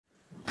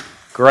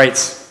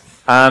Great.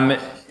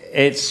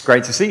 It's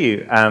great to see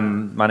you.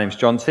 My name's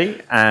John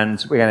T,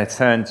 and we're going to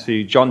turn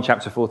to John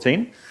chapter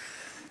 14.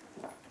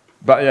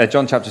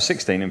 John chapter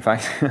 16, in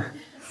fact.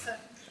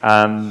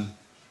 But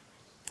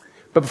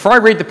before I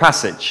read the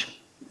passage,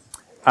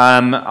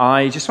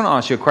 I just want to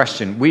ask you a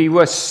question. We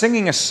were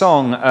singing a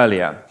song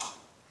earlier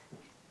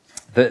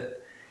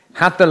that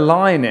had the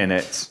line in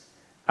it,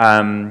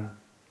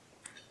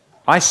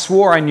 I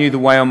swore I knew the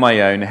way on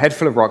my own, a head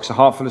full of rocks, a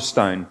heart full of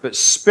stone, but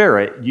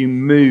Spirit, you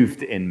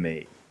moved in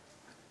me.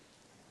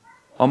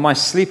 On my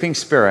sleeping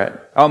soul,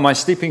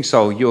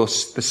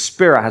 the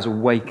Spirit has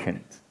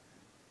awakened.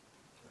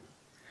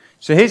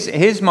 So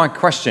here's my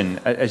question.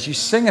 As you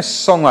sing a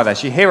song like that,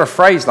 as you hear a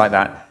phrase like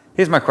that,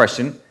 here's my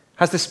question.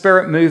 Has the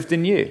Spirit moved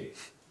in you?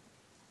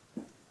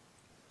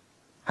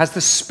 Has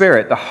the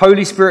Spirit, the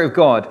Holy Spirit of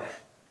God,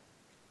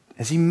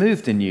 has He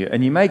moved in you?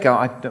 And you may go,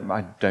 I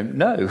don't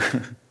know.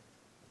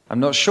 I'm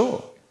not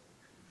sure.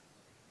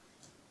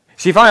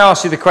 See, if I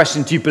ask you the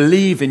question, do you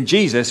believe in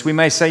Jesus? We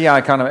may say,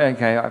 yeah,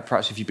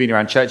 perhaps if you've been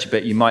around church a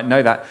bit, you might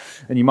know that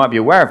and you might be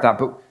aware of that.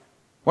 But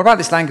what about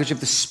this language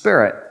of the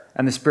Spirit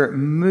and the Spirit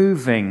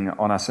moving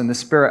on us and the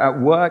Spirit at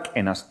work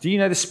in us? Do you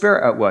know the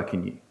Spirit at work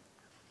in you?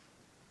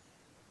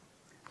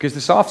 Because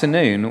this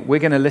afternoon, we're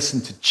going to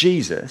listen to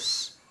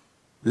Jesus,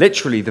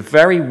 literally the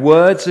very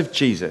words of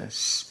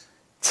Jesus,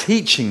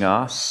 teaching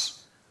us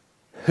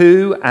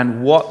who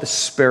and what the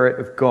Spirit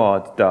of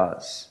God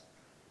does.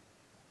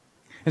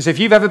 And so if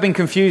you've ever been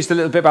confused a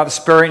little bit about the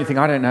Spirit, and you think,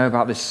 I don't know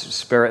about this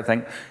Spirit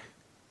thing,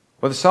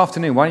 well, this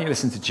afternoon, why don't you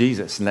listen to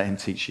Jesus and let Him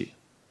teach you?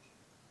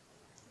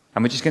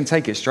 And we're just going to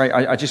take it straight.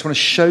 I just want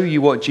to show you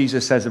what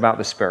Jesus says about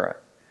the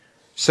Spirit,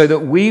 so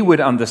that we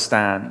would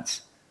understand,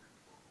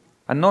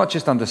 and not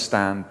just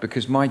understand,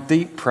 because my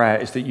deep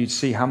prayer is that you'd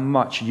see how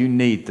much you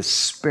need the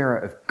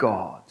Spirit of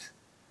God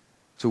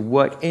to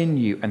work in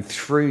you and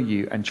through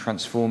you and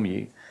transform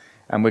you.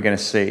 And we're going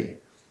to see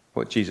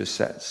what Jesus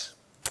says.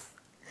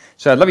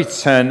 So I'd love you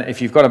to turn,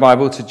 if you've got a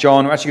Bible, to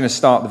John. We're actually going to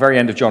start at the very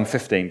end of John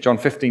 15, John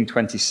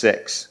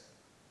 15:26.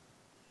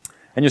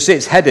 And you'll see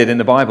it's headed in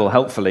the Bible,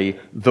 helpfully,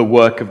 the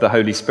work of the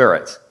Holy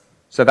Spirit.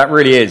 So that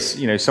really is,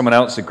 someone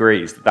else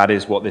agrees that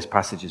is what this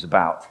passage is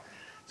about.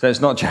 So it's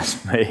not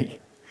just me.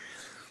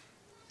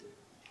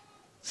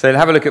 So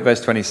have a look at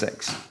verse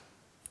 26.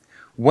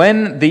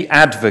 When the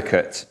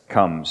Advocate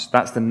comes,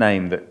 that's the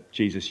name that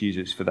Jesus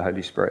uses for the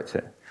Holy Spirit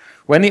here.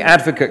 When the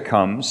Advocate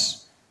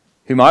comes,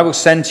 whom I will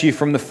send to you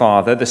from the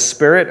Father, the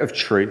Spirit of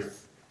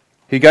truth,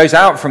 who goes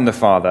out from the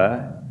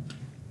Father,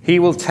 He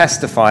will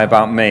testify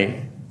about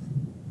me.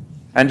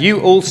 And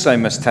you also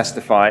must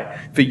testify,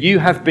 for you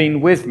have been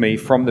with me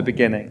from the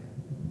beginning.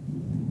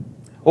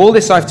 All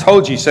this I've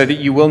told you so that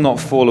you will not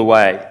fall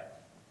away.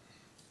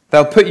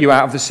 They'll put you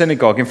out of the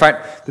synagogue. In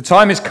fact, the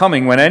time is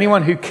coming when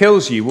anyone who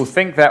kills you will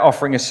think they're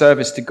offering a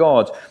service to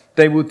God.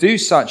 They will do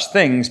such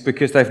things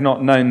because they've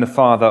not known the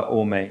Father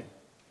or me.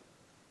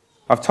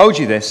 I've told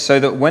you this so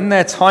that when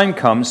their time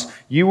comes,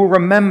 you will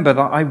remember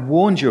that I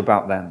warned you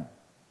about them.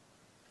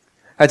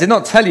 I did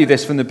not tell you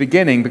this from the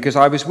beginning because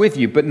I was with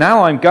you, but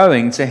now I'm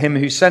going to Him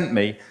who sent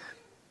me.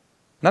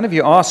 None of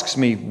you asks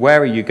me,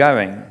 where are you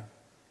going?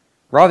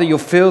 Rather, you're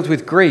filled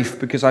with grief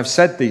because I've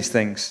said these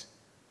things.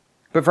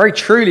 But very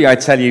truly, I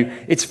tell you,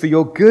 it's for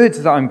your good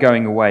that I'm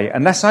going away.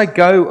 Unless I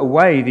go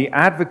away, the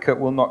Advocate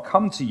will not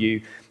come to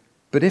you.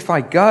 But if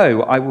I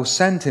go, I will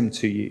send Him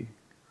to you.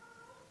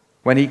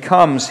 When He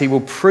comes, He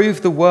will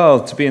prove the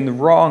world to be in the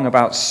wrong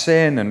about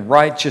sin and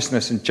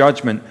righteousness and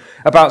judgment.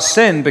 About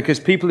sin, because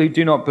people who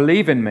do not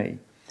believe in me.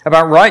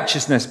 About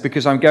righteousness,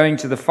 because I'm going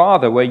to the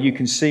Father, where you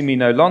can see me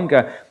no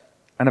longer.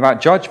 And about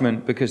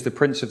judgment, because the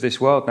prince of this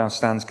world now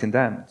stands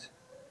condemned.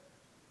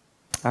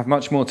 I have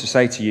much more to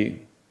say to you,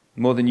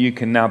 more than you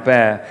can now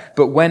bear.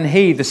 But when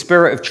He, the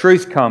Spirit of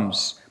truth,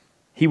 comes,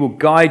 He will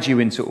guide you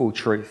into all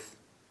truth.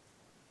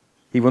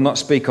 He will not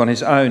speak on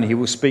His own. He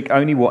will speak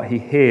only what He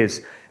hears,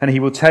 and He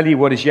will tell you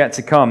what is yet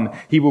to come.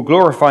 He will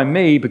glorify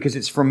me, because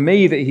it's from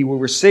me that He will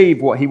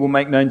receive what He will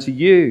make known to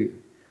you.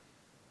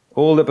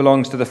 All that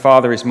belongs to the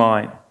Father is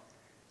mine.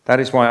 That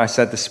is why I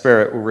said the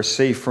Spirit will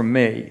receive from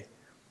me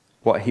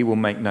what He will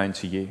make known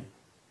to you.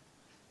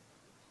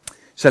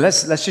 So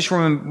let's just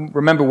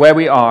remember where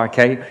we are,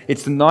 okay?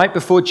 It's the night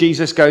before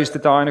Jesus goes to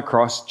die on a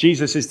cross.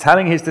 Jesus is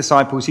telling His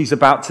disciples He's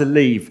about to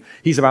leave.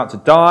 He's about to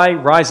die,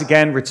 rise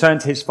again, return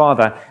to His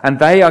Father, and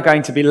they are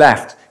going to be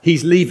left.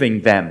 He's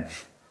leaving them.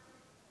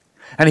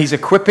 And He's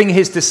equipping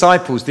His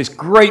disciples, this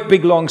great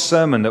big long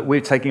sermon that we're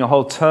taking a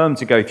whole term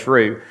to go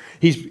through.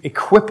 He's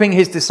equipping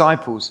His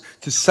disciples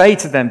to say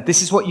to them,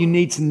 this is what you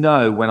need to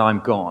know when I'm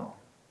gone.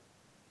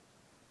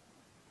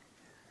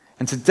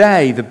 And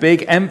today, the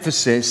big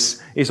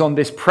emphasis is on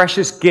this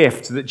precious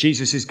gift that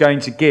Jesus is going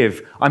to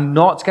give. I'm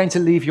not going to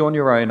leave you on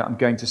your own. I'm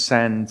going to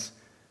send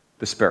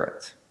the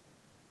Spirit.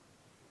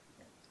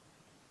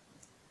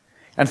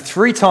 And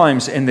 3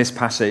 times in this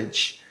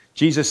passage,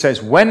 Jesus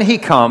says, when He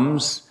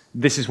comes,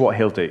 this is what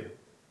He'll do.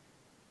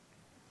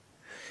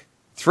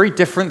 3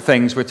 different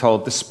things we're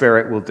told the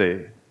Spirit will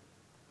do.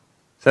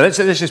 So let's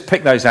just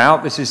pick those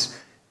out. This is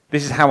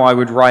This is how I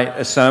would write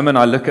a sermon.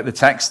 I look at the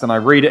text and I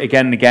read it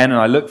again and again, and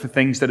I look for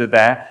things that are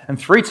there. And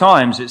 3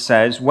 times it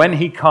says, when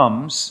he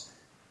comes,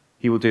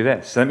 he will do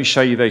this. So let me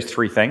show you those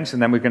 3 things,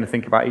 and then we're going to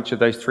think about each of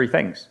those 3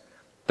 things.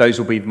 Those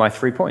will be my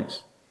 3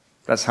 points.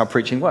 That's how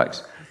preaching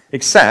works.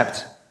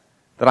 Except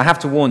that I have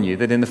to warn you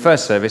that in the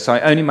first service, I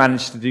only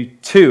managed to do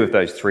 2 of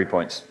those 3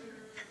 points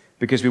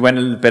because we went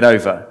a little bit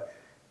over.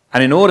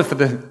 And in order for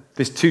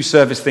this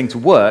 2-service thing to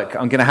work,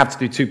 I'm going to have to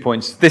do 2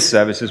 points this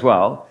service as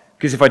well.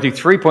 Because if I do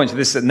 3 points of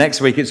this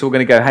next week, it's all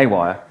going to go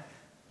haywire.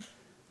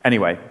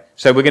 Anyway,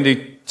 so we're going to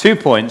do 2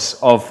 points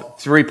of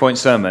 3-point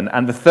sermon,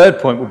 and the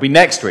 3rd point will be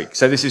next week.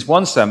 So this is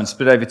 1 sermon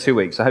split over 2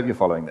 weeks. I hope you're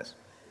following this.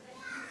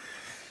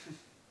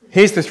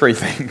 Here's the 3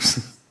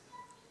 things.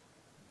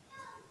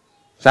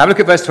 So have a look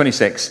at verse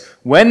 26.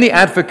 When the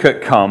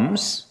advocate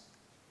comes,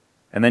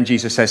 and then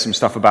Jesus says some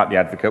stuff about the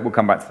advocate. We'll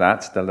come back to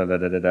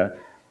that.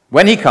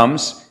 When he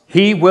comes,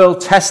 he will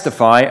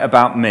testify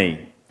about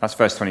me. That's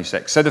verse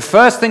 26. So the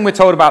first thing we're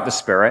told about the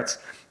Spirit,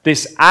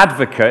 this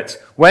advocate,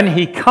 when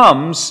he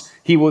comes,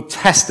 he will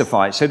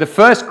testify. So the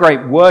first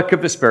great work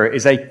of the Spirit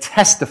is a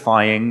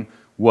testifying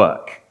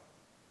work.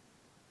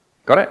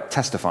 Got it?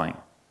 Testifying.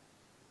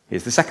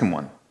 Here's the second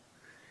one.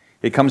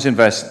 It comes in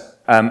verse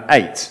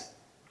 8.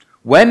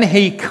 When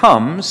he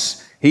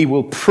comes, he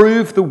will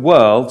prove the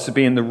world to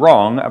be in the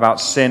wrong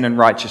about sin and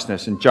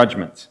righteousness and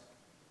judgment.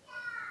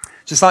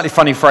 It's a slightly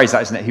funny phrase,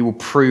 that, isn't it? He will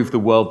prove the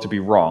world to be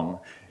wrong.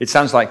 It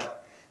sounds like,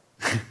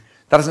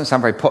 that doesn't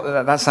sound very,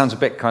 that sounds a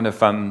bit kind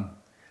of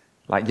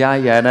like,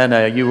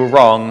 no, you were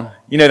wrong.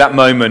 You know that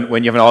moment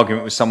when you have an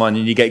argument with someone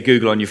and you get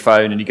Google on your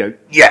phone and you go,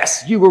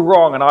 yes, you were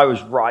wrong and I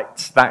was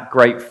right. That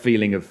great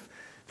feeling of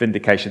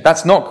vindication.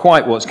 That's not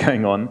quite what's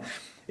going on.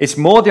 It's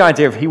more the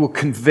idea of he will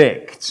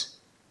convict.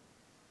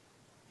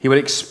 He will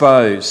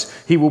expose.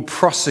 He will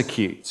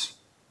prosecute.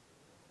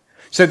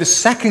 So the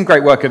second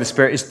great work of the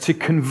Spirit is to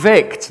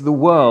convict the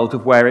world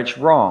of where it's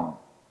wrong,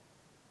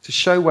 to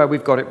show where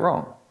we've got it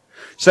wrong.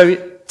 So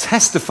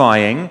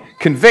testifying,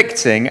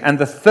 convicting, and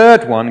the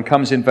third one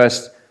comes in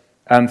verse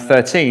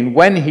 13.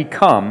 When he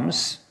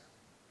comes,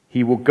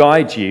 he will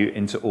guide you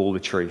into all the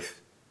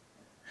truth.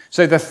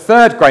 So the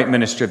third great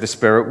ministry of the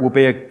Spirit will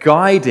be a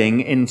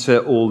guiding into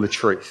all the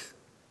truth.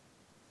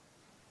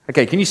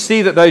 Okay, can you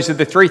see that those are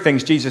the 3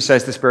 things Jesus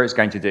says the Spirit's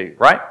going to do,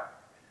 right?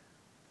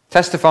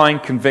 Testifying,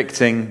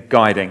 convicting,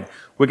 guiding.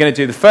 We're going to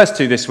do the first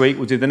 2 this week.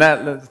 We'll do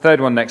the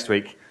third one next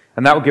week.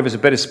 And that will give us a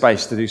bit of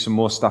space to do some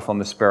more stuff on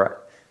the Spirit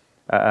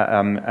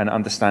and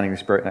understanding the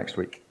Spirit next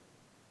week.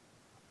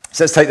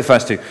 So let's take the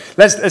first 2.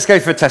 Let's go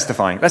for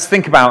testifying. Let's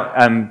think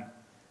about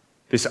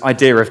this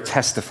idea of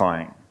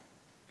testifying.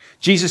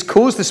 Jesus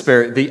calls the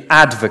Spirit the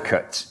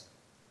advocate,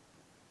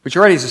 which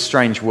already is a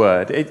strange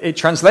word. It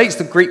translates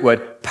the Greek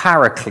word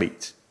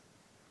paraclete.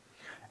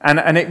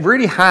 And it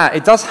really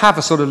it does have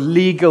a sort of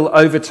legal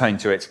overtone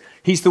to it.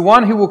 He's the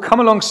one who will come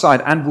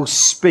alongside and will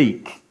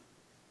speak.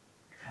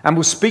 And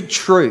will speak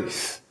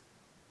truth.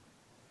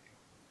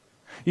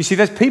 You see,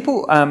 there's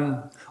people,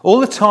 all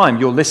the time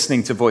you're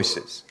listening to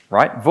voices,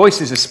 right?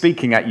 Voices are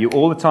speaking at you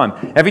all the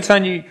time. Every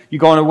time you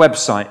go on a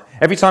website,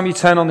 every time you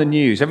turn on the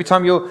news, every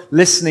time you're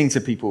listening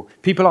to people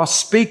are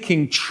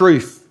speaking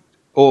truth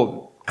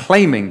or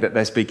claiming that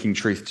they're speaking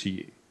truth to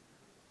you.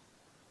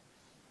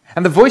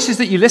 And the voices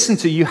that you listen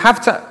to, you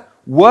have to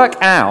work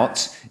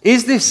out,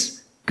 is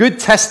this good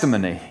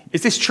testimony?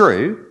 Is this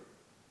true?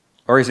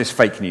 Or is this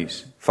fake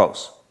news?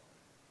 False?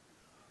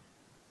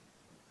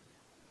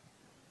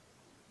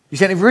 You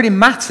see, it really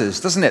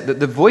matters, doesn't it, that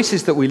the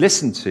voices that we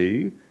listen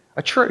to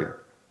are true.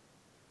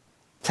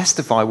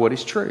 Testify what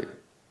is true.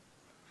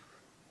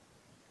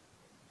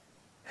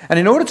 And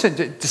in order to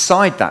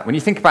decide that, when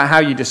you think about how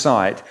you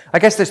decide, I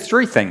guess there's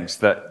 3 things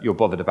that you're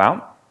bothered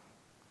about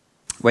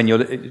when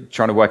you're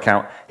trying to work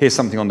out, here's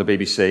something on the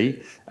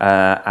BBC,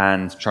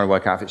 and trying to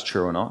work out if it's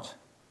true or not.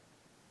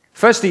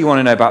 Firstly, you want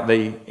to know about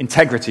the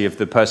integrity of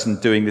the person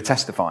doing the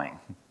testifying.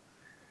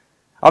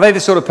 Are they the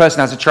sort of person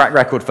who has a track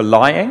record for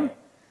lying?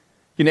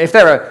 You know, if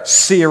they're a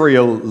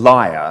serial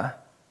liar,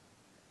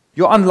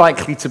 you're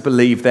unlikely to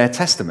believe their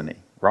testimony,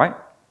 right?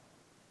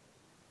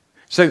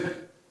 So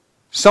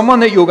someone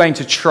that you're going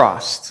to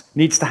trust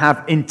needs to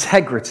have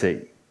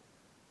integrity.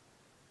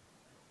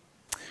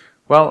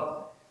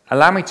 Well,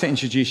 allow me to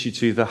introduce you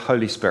to the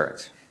Holy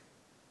Spirit.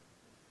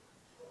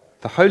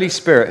 The Holy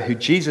Spirit, who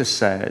Jesus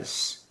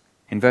says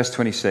in verse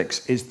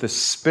 26, is the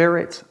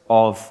Spirit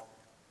of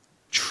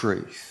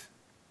truth.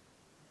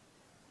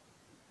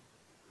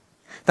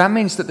 That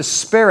means that the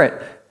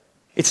Spirit,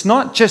 it's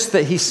not just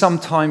that he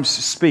sometimes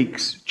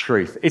speaks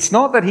truth. It's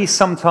not even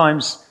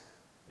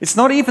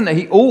that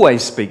he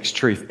always speaks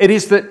truth. It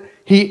is that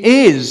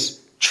he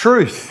is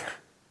truth.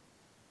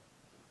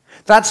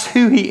 That's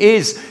who he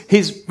is.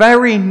 His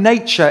very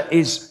nature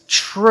is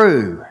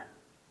true.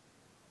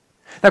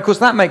 Now, of course,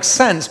 that makes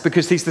sense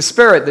because he's the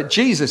Spirit that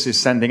Jesus is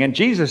sending, and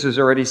Jesus has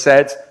already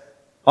said,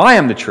 I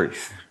am the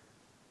truth.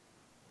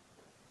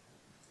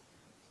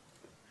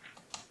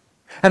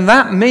 And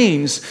that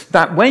means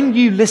that when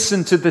you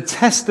listen to the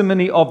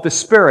testimony of the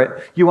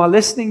Spirit, you are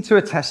listening to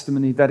a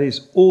testimony that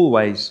is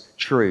always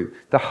true.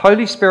 The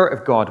Holy Spirit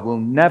of God will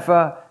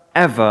never,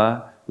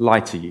 ever lie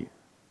to you.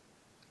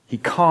 He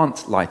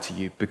can't lie to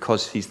you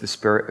because he's the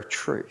Spirit of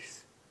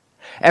truth.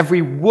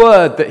 Every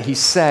word that he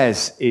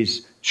says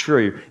is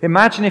true.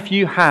 Imagine if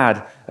you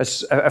had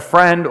a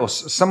friend or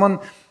someone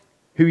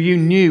who you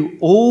knew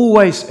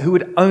always, who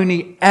would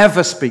only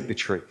ever speak the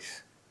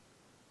truth.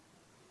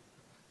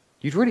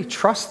 You'd really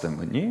trust them,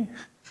 wouldn't you?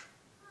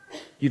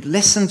 You'd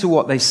listen to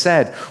what they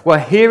said. Well,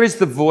 here is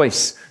the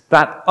voice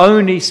that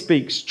only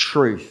speaks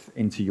truth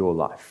into your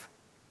life.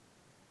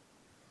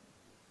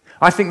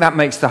 I think that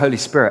makes the Holy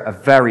Spirit a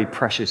very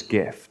precious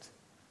gift.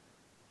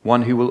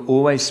 One who will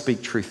always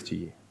speak truth to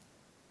you.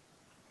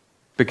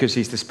 Because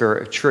he's the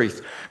Spirit of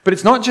truth. But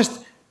it's not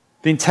just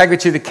the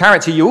integrity of the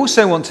character. You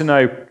also want to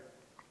know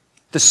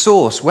the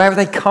source. Where are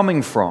they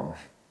coming from?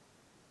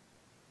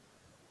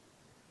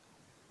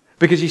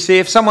 Because you see,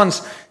 if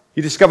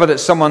you discover that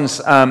someone's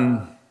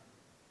got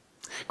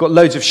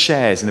loads of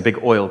shares in a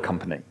big oil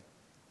company,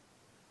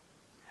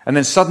 and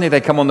then suddenly they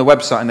come on the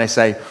website and they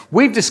say,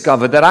 we've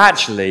discovered that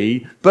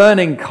actually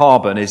burning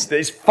carbon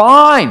is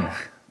fine.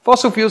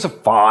 Fossil fuels are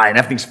fine.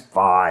 Everything's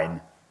fine.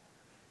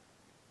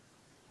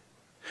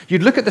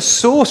 You'd look at the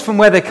source from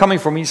where they're coming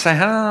from and you say,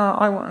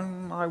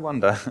 I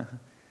wonder.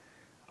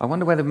 I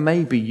wonder whether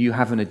maybe you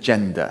have an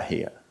agenda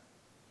here.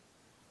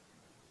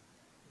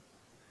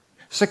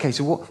 So, okay,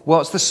 so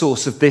what's the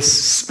source of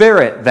this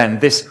Spirit then?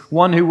 This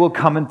one who will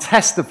come and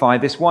testify,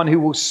 this one who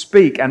will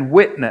speak and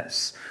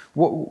witness.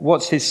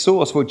 What's his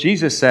source? Well,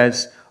 Jesus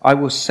says, I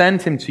will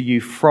send him to you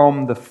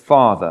from the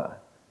Father.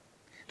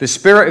 The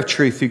Spirit of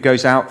truth who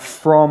goes out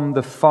from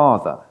the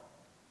Father.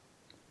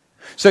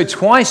 So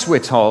twice we're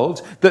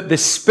told that the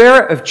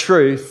Spirit of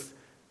truth,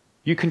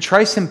 you can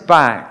trace him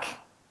back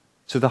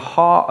to the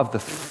heart of the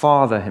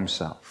Father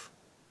himself.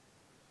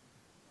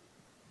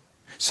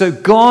 So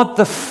God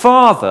the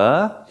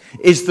Father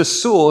is the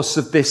source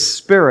of this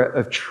Spirit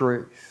of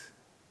truth.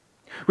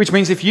 Which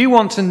means if you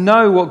want to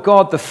know what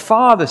God the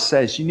Father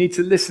says, you need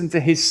to listen to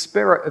his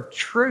Spirit of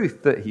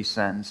truth that he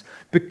sends,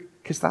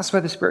 because that's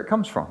where the Spirit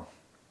comes from.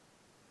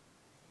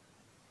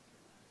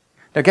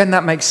 Again,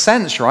 that makes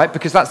sense, right?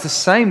 Because that's the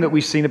same that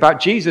we've seen about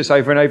Jesus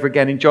over and over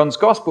again in John's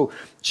Gospel.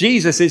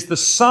 Jesus is the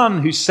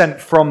Son who's sent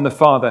from the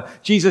Father.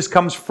 Jesus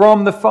comes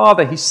from the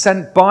Father. He's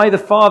sent by the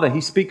Father. He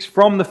speaks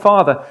from the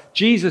Father.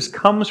 Jesus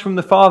comes from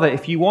the Father.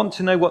 If you want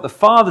to know what the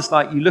Father's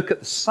like, you look at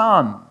the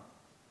Son.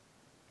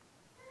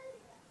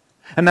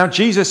 And now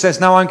Jesus says,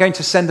 now I'm going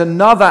to send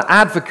another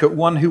advocate,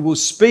 one who will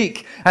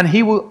speak, and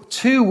he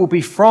will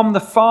be from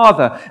the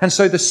Father. And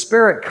so the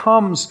Spirit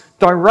comes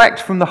direct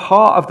from the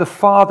heart of the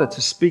Father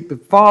to speak the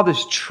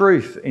Father's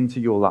truth into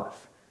your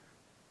life.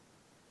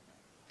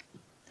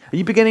 Are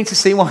you beginning to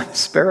see why the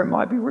Spirit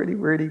might be really,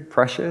 really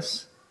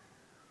precious?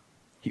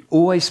 He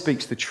always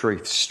speaks the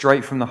truth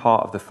straight from the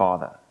heart of the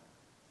Father.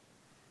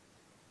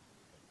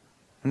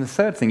 And the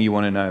third thing you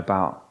want to know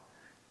about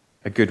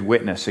a good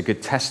witness, a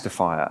good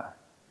testifier,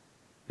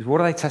 is what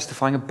are they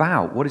testifying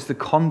about? What is the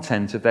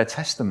content of their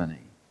testimony?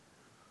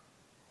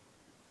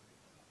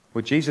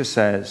 Well, Jesus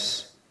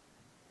says,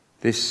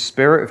 this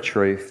Spirit of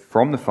truth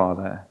from the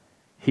Father,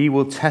 he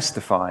will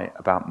testify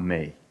about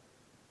me.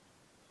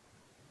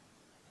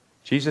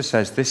 Jesus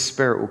says, this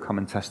Spirit will come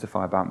and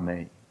testify about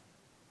me.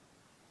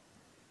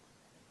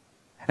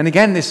 And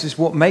again, this is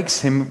what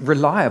makes him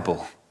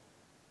reliable.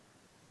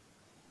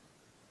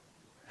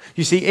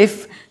 You see,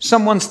 if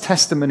someone's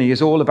testimony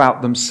is all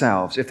about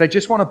themselves, if they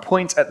just want to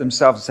point at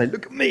themselves and say,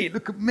 look at me,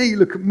 look at me,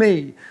 look at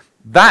me,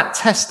 that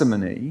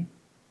testimony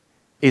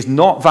is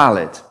not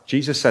valid.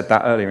 Jesus said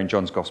that earlier in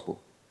John's Gospel.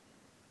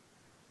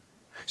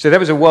 So there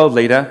was a world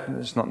leader,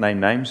 let's not name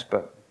names,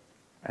 but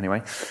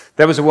anyway,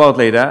 there was a world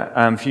leader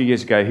a few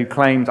years ago who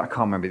claimed, I can't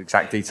remember the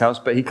exact details,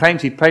 but he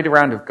claimed he'd played a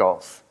round of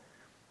golf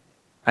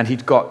and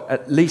he'd got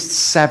at least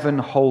 7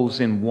 holes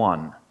in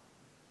one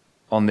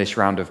on this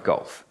round of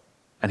golf.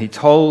 And he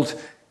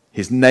told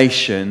his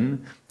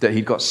nation that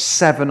he'd got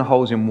 7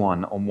 holes in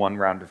one on one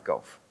round of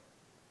golf.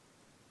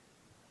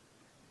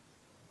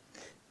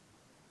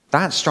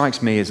 That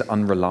strikes me as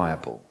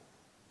unreliable.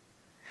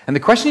 And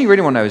the question you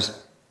really want to know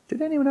is,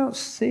 did anyone else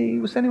see?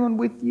 Was anyone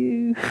with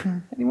you?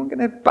 Anyone going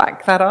to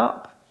back that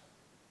up?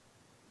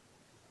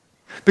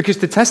 Because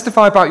to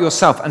testify about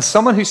yourself, and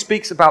someone who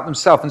speaks about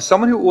themselves, and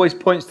someone who always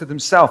points to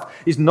themselves,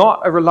 is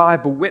not a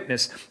reliable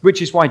witness,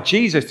 which is why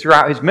Jesus,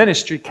 throughout his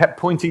ministry, kept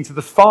pointing to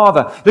the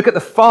Father. Look at the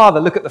Father,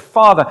 look at the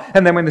Father.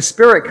 And then when the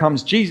Spirit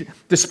comes,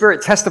 the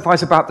Spirit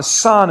testifies about the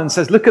Son and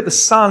says, look at the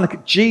Son, look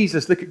at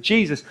Jesus, look at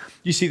Jesus.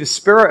 You see, the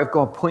Spirit of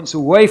God points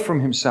away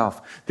from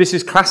himself. This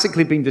has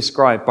classically been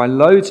described by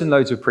loads and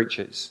loads of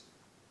preachers.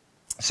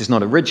 This is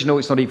not original,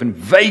 it's not even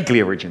vaguely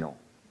original.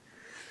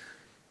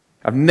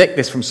 I've nicked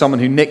this from someone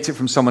who nicked it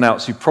from someone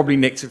else, who probably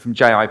nicked it from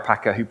J.I.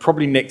 Packer, who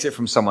probably nicked it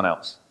from someone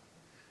else.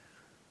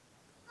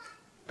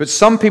 But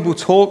some people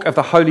talk of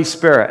the Holy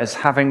Spirit as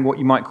having what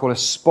you might call a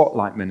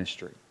spotlight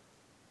ministry.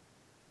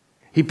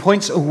 He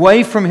points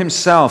away from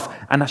himself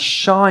and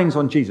shines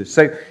on Jesus.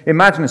 So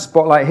imagine a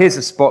spotlight. Here's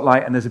a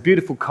spotlight, and there's a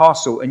beautiful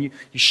castle, and you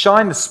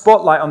shine the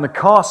spotlight on the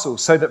castle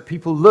so that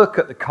people look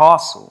at the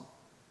castle.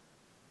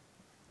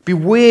 It'd be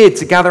weird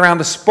to gather around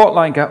the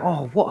spotlight and go,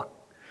 oh,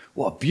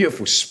 what a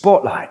beautiful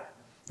spotlight.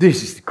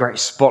 This is the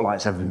greatest spotlight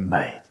that's ever been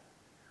made.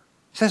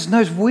 He says,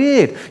 no, it's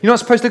weird. You're not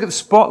supposed to look at the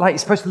spotlight. You're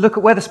supposed to look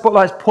at where the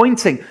spotlight is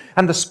pointing.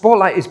 And the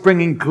spotlight is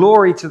bringing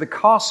glory to the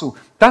castle.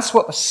 That's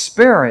what the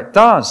Spirit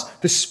does.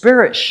 The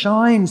Spirit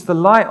shines the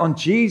light on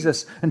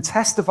Jesus and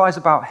testifies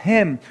about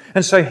him.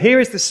 And so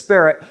here is the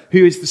Spirit,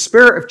 who is the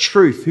Spirit of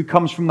truth, who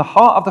comes from the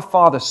heart of the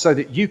Father so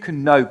that you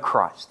can know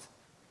Christ.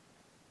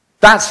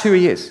 That's who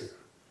he is.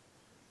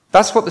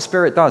 That's what the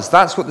Spirit does.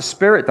 That's what the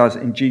Spirit does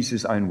in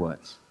Jesus' own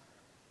words.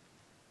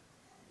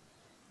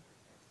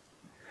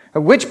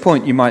 At which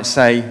point you might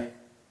say,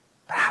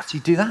 how do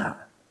you do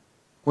that?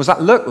 What does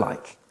that look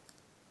like?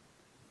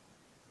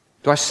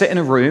 Do I sit in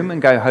a room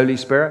and go, Holy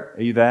Spirit,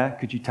 are you there?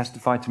 Could you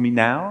testify to me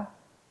now?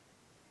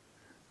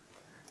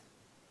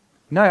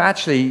 No,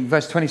 actually,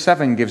 verse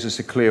 27 gives us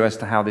a clue as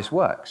to how this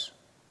works.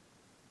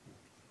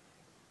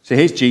 So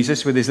here's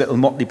Jesus with his little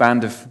motley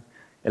band of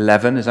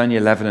 11. There's only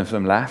 11 of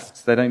them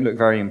left. They don't look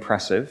very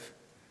impressive.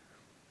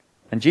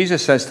 And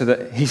Jesus says to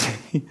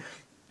the...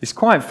 It's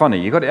quite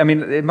funny.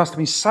 It must have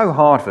been so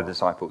hard for the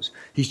disciples.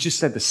 He's just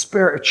said the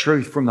Spirit of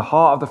truth from the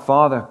heart of the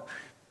Father,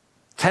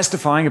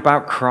 testifying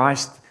about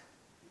Christ.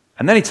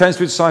 And then he turns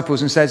to his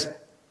disciples and says,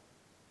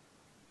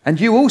 and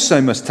you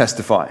also must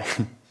testify.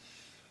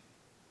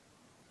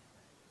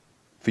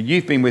 For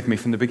you've been with me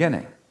from the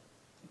beginning.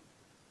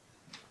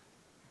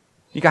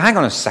 You go, hang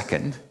on a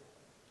second.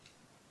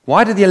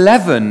 Why do the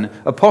 11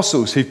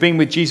 apostles who've been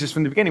with Jesus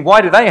from the beginning, why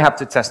do they have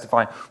to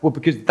testify? Well,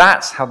 because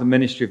that's how the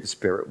ministry of the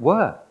Spirit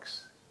works.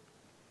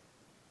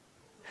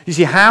 You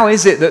see, how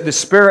is it that the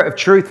Spirit of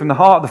truth from the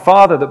heart of the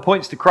Father that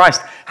points to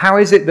Christ, how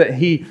is it that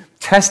he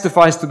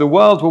testifies to the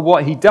world? Well,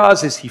 what he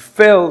does is he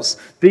fills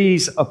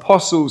these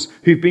apostles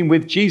who've been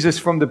with Jesus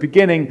from the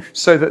beginning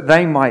so that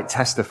they might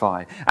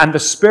testify. And the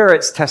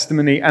Spirit's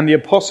testimony and the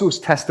apostles'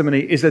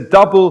 testimony is a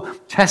double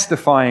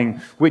testifying,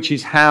 which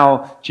is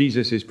how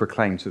Jesus is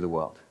proclaimed to the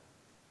world.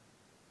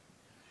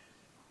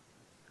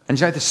 And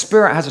the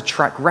Spirit has a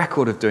track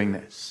record of doing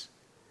this.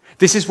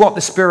 This is what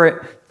the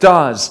Spirit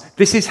does.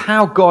 This is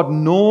how God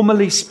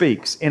normally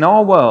speaks. In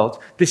our world,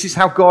 this is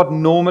how God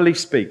normally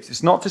speaks.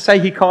 It's not to say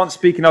he can't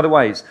speak in other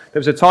ways. There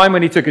was a time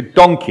when he took a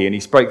donkey and he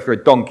spoke through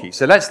a donkey.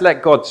 So let's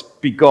let God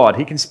be God.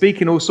 He can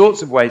speak in all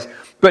sorts of ways.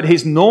 But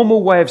his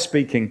normal way of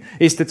speaking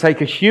is to take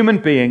a human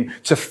being,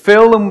 to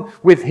fill them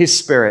with his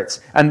Spirit,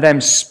 and then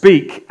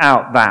speak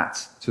out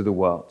that to the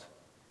world.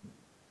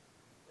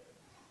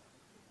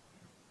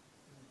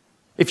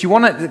 If you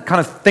want to kind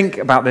of think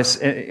about this,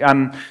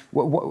 here's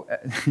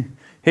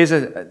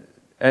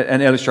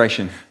an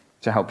illustration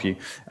to help you.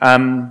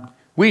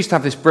 We used to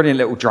have this brilliant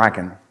little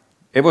dragon.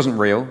 It wasn't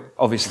real,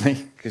 obviously,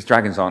 because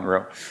dragons aren't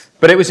real.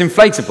 But it was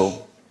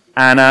inflatable.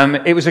 And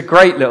it was a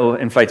great little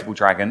inflatable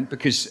dragon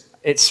because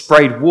it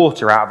sprayed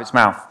water out of its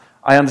mouth.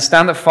 I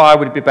understand that fire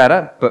would be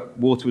better, but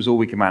water was all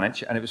we could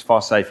manage, and it was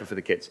far safer for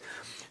the kids.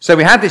 So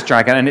we had this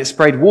dragon, and it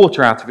sprayed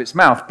water out of its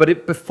mouth.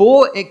 But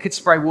before it could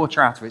spray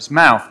water out of its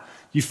mouth,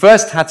 you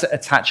first had to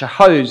attach a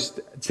hose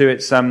to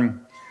its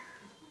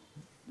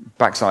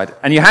backside.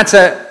 And you had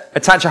to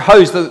attach a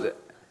hose.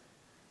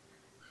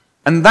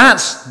 And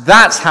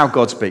that's how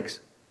God speaks.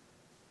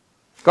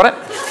 Got it?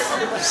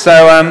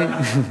 So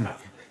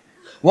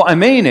what I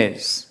mean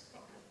is,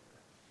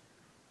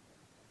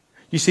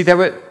 you see, there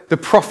were the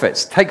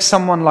prophets. Take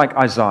someone like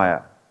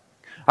Isaiah.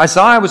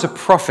 Isaiah was a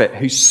prophet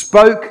who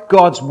spoke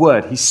God's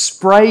word. He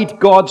sprayed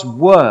God's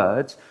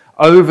word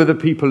over the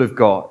people of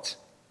God.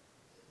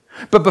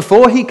 But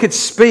before he could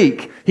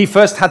speak, he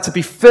first had to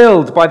be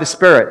filled by the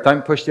Spirit.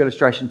 Don't push the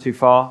illustration too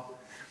far.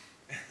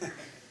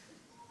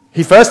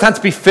 He first had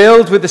to be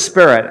filled with the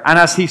Spirit. And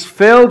as he's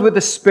filled with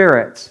the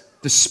Spirit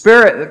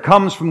that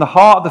comes from the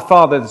heart of the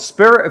Father, the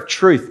Spirit of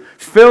truth,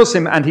 fills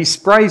him and he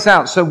sprays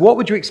out. So what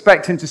would you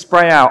expect him to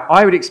spray out?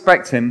 I would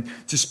expect him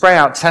to spray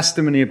out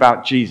testimony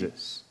about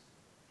Jesus,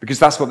 because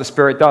that's what the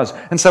Spirit does.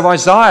 And so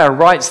Isaiah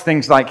writes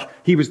things like,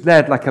 he was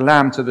led like a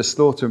lamb to the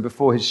slaughter, and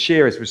before his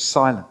shearers was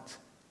silent.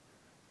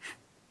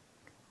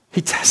 He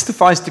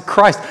testifies to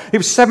Christ. It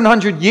was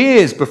 700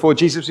 years before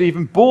Jesus was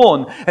even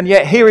born. And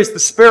yet here is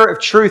the Spirit of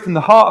truth in the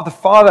heart of the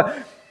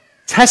Father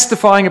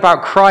testifying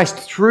about Christ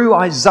through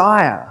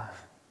Isaiah.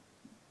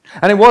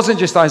 And it wasn't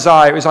just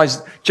Isaiah. It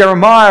was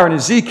Jeremiah and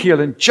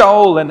Ezekiel and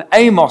Joel and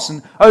Amos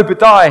and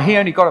Obadiah. He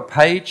only got a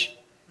page.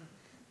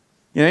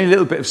 A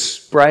little bit of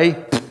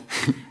spray.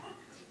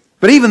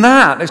 But even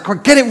that,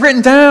 get it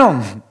written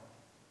down.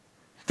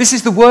 This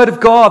is the word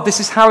of God. This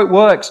is how it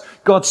works.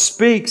 God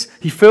speaks.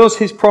 He fills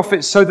his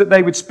prophets so that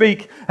they would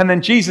speak. And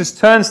then Jesus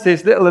turns to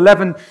his little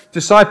 11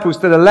 disciples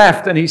to the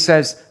left and he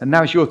says, and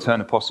now it's your turn,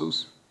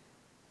 apostles.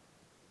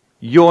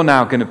 You're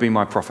now going to be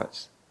my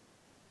prophets.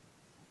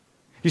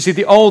 You see,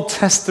 the Old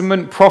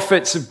Testament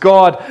prophets of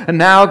God are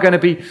now going to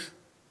be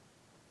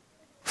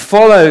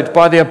followed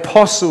by the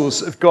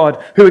apostles of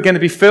God who are going to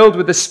be filled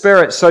with the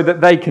Spirit so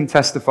that they can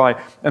testify.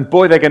 And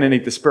boy, they're going to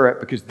need the Spirit,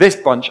 because this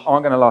bunch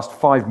aren't going to last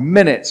 5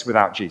 minutes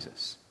without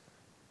Jesus.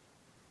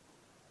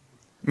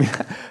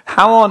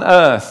 How on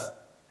earth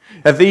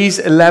are these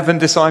 11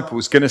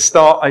 disciples going to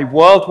start a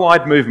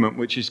worldwide movement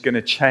which is going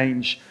to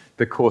change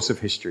the course of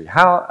history?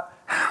 How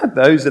are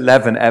those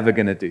 11 ever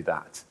going to do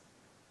that?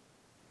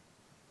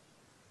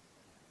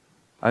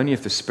 Only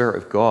if the Spirit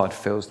of God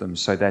fills them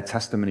so their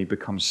testimony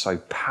becomes so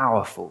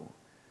powerful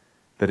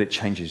that it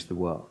changes the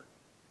world.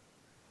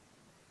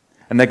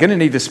 And they're going to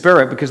need the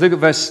Spirit, because look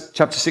at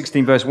chapter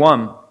 16, verse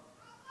 1.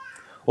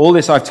 All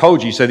this I've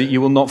told you so that you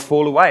will not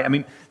fall away. I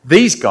mean,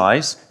 these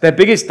guys, their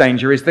biggest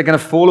danger is they're going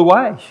to fall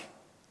away.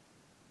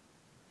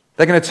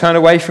 They're going to turn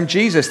away from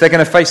Jesus. They're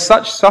going to face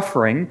such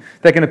suffering.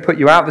 They're going to put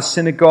you out of the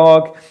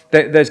synagogue.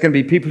 There's going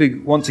to be people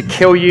who want to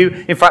kill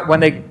you. In fact, when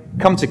they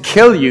come to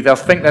kill you, they'll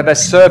think that they're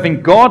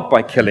serving God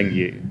by killing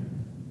you.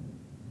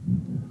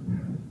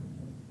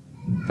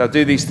 They'll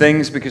do these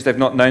things because they've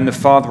not known the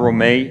Father or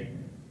me.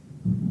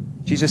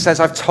 Jesus says,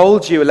 I've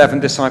told you, 11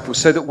 disciples,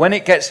 so that when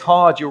it gets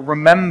hard, you'll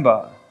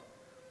remember.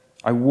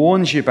 I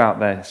warned you about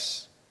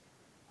this.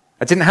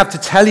 I didn't have to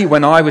tell you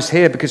when I was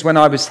here, because when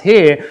I was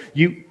here,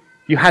 you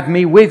had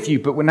me with you.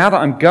 But now that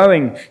I'm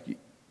going,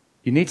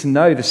 you need to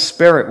know the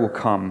Spirit will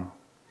come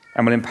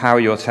and will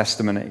empower your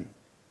testimony.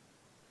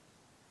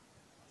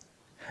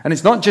 And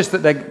it's not just that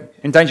they're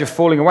in danger of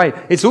falling away.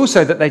 It's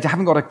also that they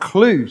haven't got a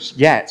clue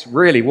yet,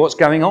 really, what's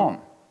going on.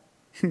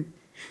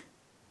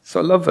 So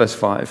I love verse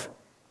 5.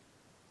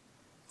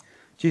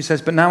 Jesus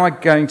says, but now I'm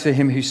going to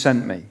him who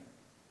sent me.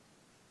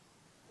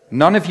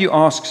 None of you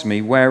asks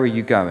me, where are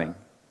you going?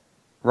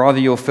 Rather,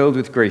 you're filled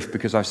with grief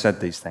because I've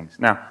said these things.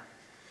 Now,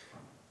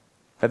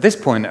 at this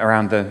point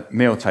around the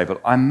meal table,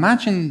 I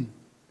imagine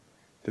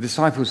the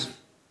disciples,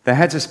 their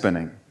heads are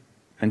spinning.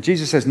 And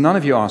Jesus says, none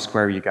of you ask,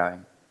 where are you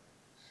going?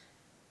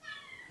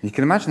 And you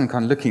can imagine them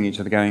kind of looking at each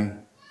other going,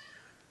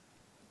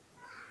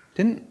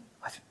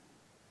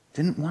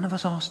 didn't one of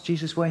us ask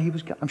Jesus where he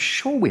was going? I'm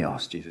sure we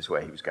asked Jesus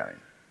where he was going.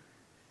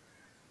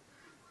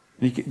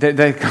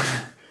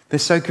 They're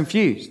so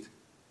confused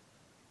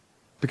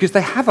because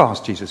they have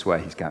asked Jesus where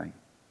he's going.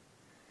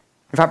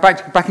 In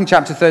fact, back in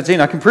chapter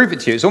 13, I can prove it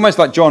to you. It's almost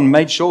like John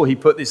made sure he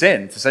put this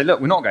in to say, look,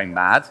 we're not going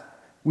mad.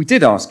 We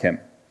did ask him.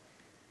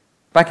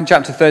 Back in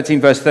chapter 13,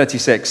 verse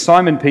 36,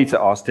 Simon Peter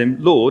asked him,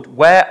 Lord,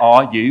 where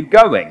are you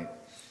going?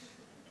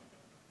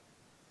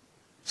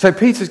 So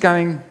Peter's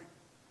going,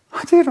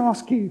 I did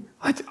ask you.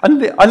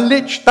 I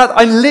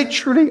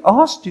literally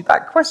asked you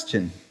that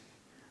question.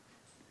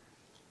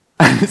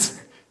 And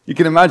you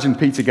can imagine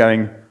Peter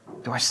going,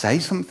 do I say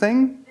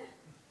something?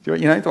 Do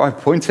I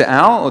point it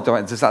out?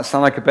 Or does that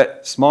sound like a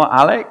bit smart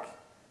aleck?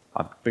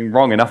 I've been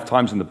wrong enough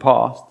times in the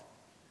past.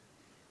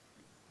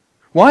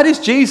 Why does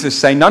Jesus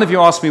say, none of you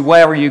ask me,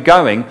 where are you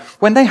going,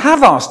 when they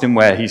have asked him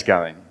where he's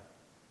going?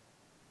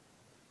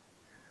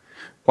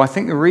 Well, I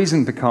think the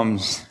reason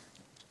becomes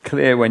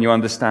clear when you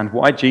understand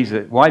why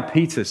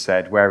Peter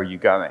said, where are you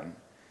going,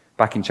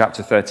 back in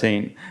chapter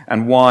 13,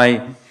 and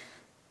why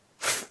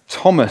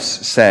Thomas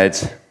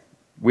said,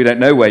 we don't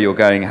know where you're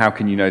going, how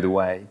can you know the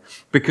way?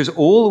 Because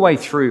all the way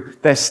through,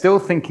 they're still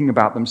thinking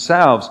about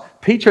themselves.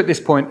 Peter at this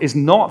point is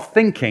not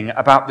thinking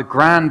about the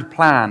grand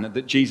plan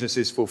that Jesus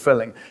is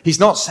fulfilling. He's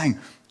not saying,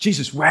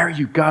 Jesus, where are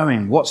you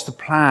going? What's the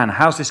plan?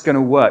 How's this going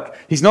to work?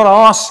 He's not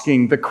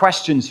asking the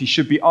questions he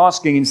should be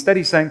asking. Instead,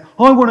 he's saying,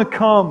 I want to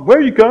come. Where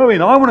are you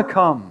going? I want to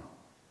come.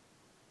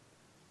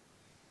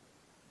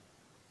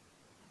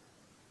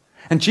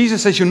 And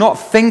Jesus says, you're not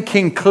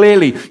thinking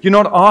clearly. You're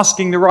not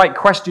asking the right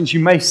questions.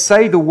 You may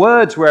say the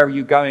words, where are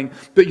you going?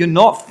 But you're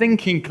not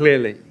thinking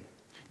clearly.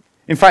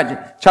 In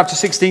fact, chapter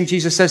 16,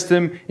 Jesus says to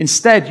them,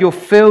 instead, you're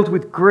filled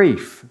with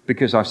grief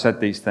because I've said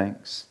these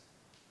things.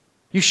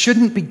 You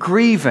shouldn't be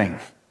grieving.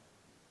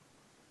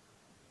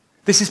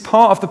 This is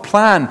part of the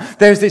plan.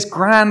 There's this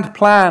grand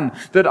plan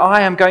that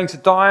I am going to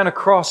die on a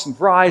cross and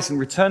rise and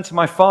return to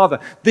my Father.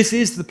 This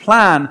is the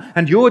plan,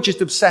 and you're just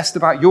obsessed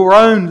about your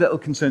own little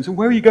concerns. And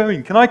where are you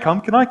going? Can I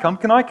come? Can I come?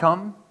 Can I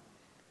come?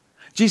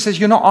 Jesus says,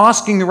 you're not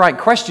asking the right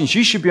questions.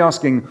 You should be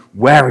asking,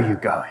 where are you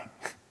going?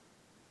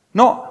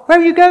 Not, where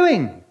are you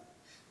going?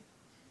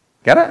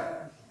 Get it?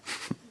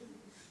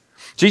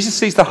 Jesus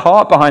sees the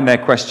heart behind their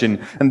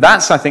question, and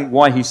that's, I think,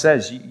 why he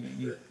says,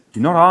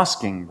 you're not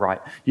asking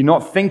right. You're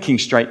not thinking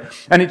straight.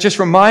 And it just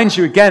reminds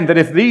you again that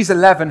if these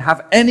 11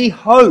 have any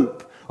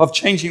hope of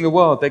changing the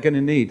world, they're going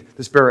to need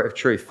the Spirit of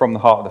truth from the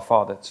heart of the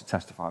Father to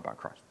testify about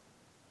Christ.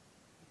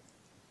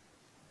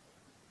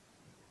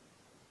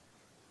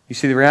 You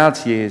see, the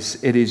reality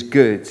is, it is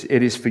good.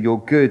 It is for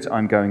your good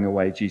I'm going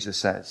away, Jesus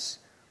says.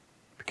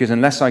 Because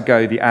unless I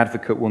go, the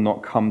advocate will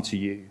not come to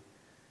you.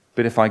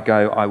 But if I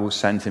go, I will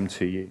send him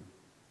to you.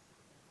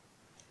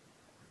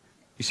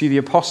 You see, the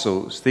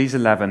apostles, these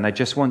 11, they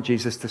just want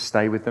Jesus to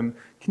stay with them.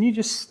 Can you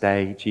just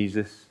stay,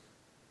 Jesus?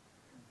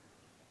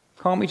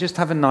 Can't we just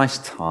have a nice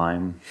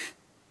time?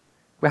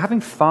 We're having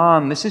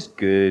fun. This is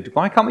good.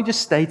 Why can't we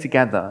just stay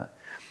together?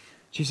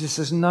 Jesus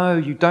says, no,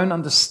 you don't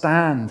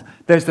understand.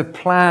 There's the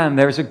plan.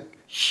 There is a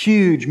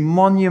huge,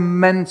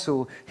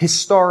 monumental,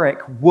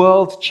 historic,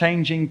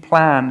 world-changing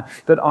plan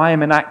that I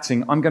am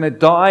enacting. I'm going to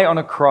die on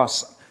a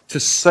cross to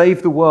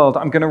save the world.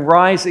 I'm going to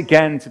rise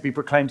again to be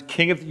proclaimed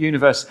King of the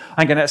universe.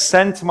 I'm going to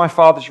ascend to my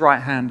Father's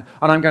right hand,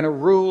 and I'm going to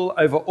rule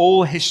over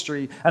all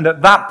history. And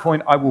at that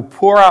point, I will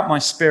pour out my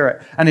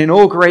Spirit and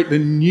inaugurate the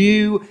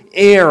new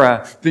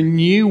era, the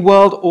new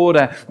world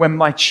order, when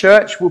my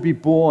church will be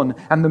born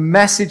and the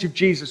message of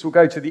Jesus will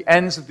go to the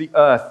ends of the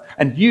earth.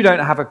 And you don't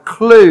have a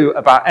clue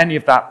about any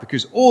of that,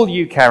 because all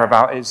you care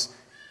about is,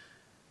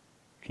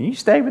 can you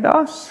stay with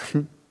us?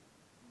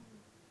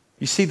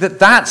 You see,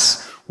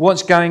 that's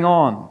what's going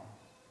on.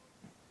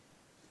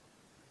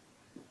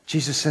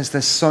 Jesus says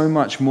there's so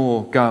much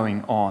more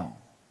going on.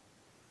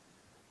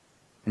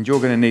 And you're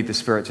going to need the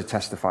Spirit to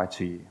testify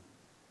to you.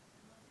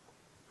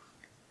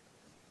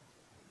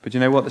 But you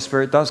know what? The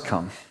Spirit does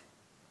come.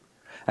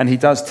 And he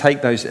does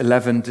take those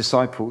 11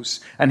 disciples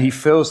and he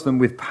fills them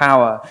with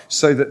power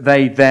so that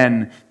they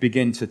then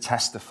begin to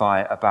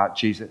testify about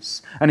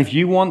Jesus. And if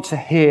you want to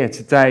hear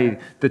today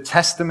the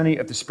testimony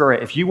of the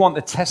Spirit, if you want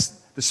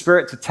the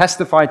Spirit to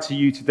testify to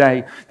you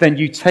today, then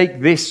you take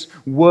this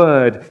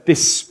word,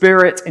 this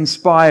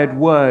Spirit-inspired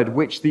word,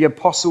 which the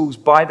apostles,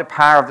 by the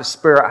power of the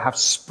Spirit, have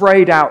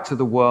sprayed out to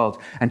the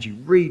world, and you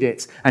read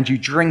it, and you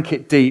drink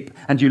it deep,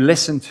 and you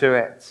listen to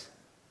it.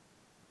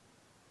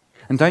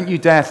 And don't you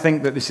dare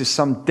think that this is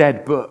some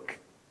dead book,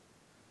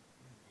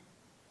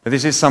 that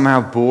this is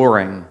somehow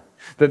boring,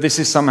 that this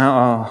is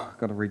somehow, I've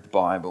got to read the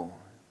Bible.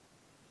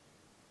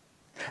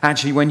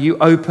 Actually, when you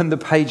open the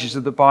pages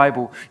of the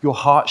Bible, your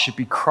heart should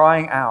be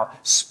crying out,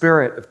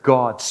 Spirit of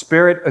God,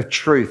 Spirit of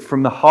truth,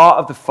 from the heart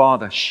of the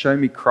Father, show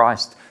me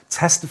Christ.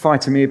 Testify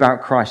to me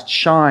about Christ.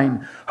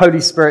 Shine,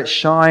 Holy Spirit,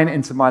 shine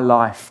into my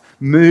life.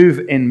 Move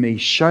in me.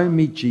 Show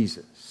me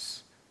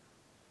Jesus.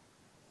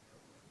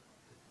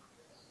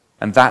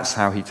 And that's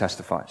how he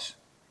testifies.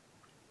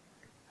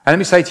 And let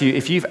me say to you,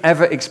 if you've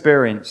ever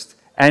experienced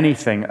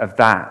anything of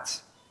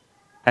that,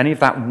 any of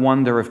that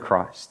wonder of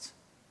Christ,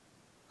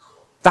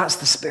 that's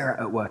the Spirit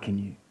at work in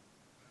you.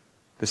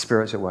 The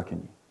Spirit's at work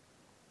in you.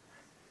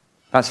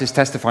 That's his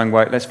testifying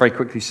work. Let's very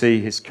quickly see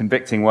his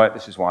convicting work.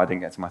 This is why I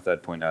didn't get to my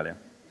third point earlier.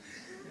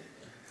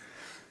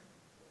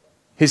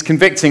 His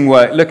convicting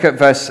work. Look at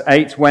verse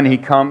 8. When he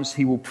comes,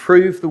 he will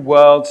prove the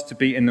world to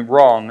be in the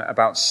wrong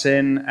about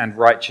sin and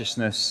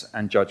righteousness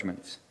and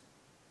judgment.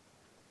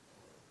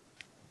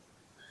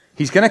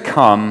 He's going to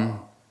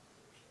come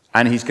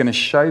and he's going to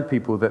show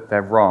people that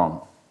they're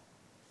wrong.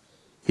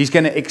 He's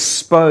going to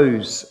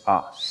expose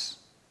us.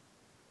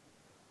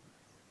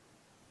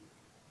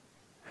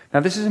 Now,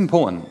 this is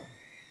important.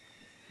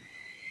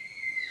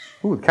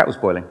 Ooh, the cat was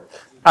boiling.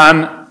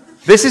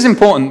 This is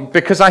important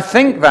because I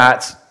think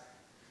that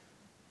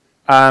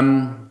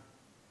often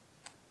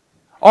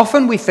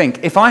we think,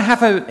 if I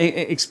have an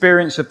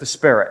experience of the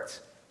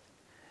Spirit,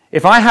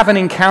 if I have an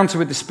encounter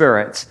with the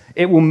Spirit,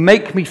 it will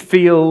make me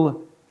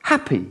feel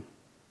happy,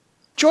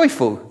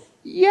 joyful.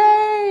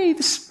 Yay,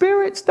 the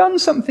Spirit's done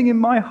something in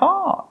my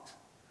heart.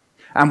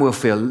 And we'll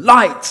feel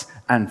light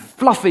and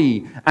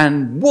fluffy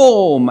and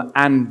warm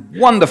and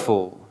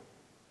wonderful.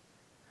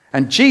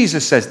 And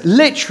Jesus says,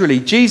 literally,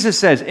 Jesus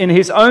says in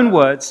his own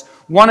words,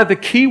 one of the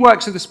key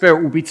works of the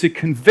Spirit will be to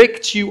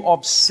convict you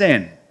of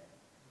sin.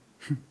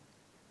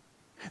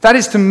 That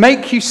is to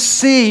make you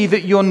see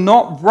that you're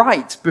not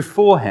right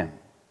before him.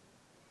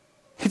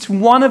 It's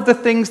one of the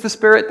things the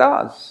Spirit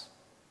does.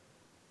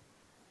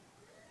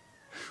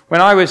 When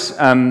I was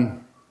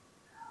a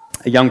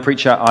young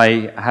preacher,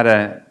 I had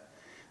a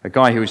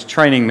guy who was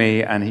training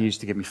me, and he used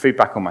to give me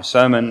feedback on my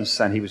sermons,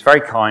 and he was very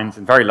kind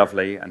and very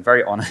lovely and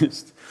very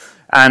honest.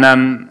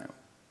 And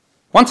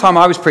one time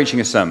I was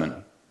preaching a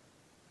sermon,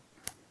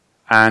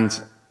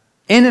 and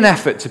in an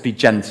effort to be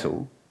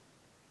gentle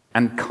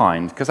and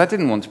kind, because I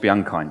didn't want to be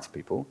unkind to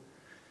people,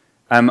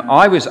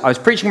 I was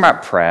preaching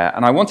about prayer,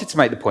 and I wanted to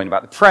make the point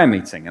about the prayer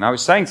meeting. And I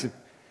was saying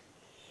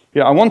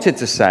I wanted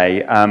to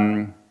say,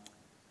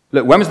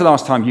 look, when was the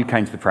last time you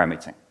came to the prayer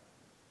meeting?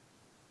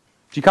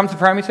 Did you come to the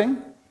prayer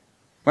meeting?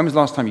 When was the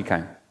last time you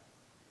came?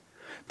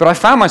 But I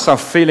found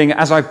myself feeling,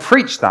 as I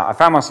preached that, I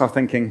found myself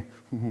thinking,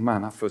 oh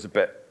man, that feels a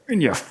bit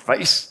in your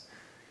face.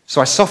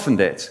 So I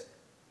softened it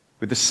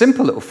with the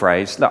simple little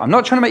phrase, look, I'm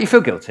not trying to make you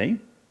feel guilty,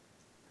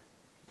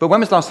 but when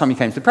was the last time you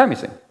came to the prayer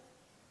meeting?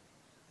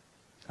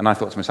 And I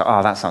thought to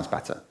myself, that sounds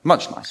better.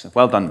 Much nicer.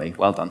 Well done, me.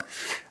 Well done.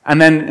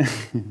 And then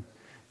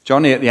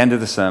Johnny, at the end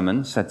of the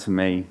sermon, said to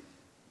me,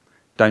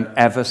 don't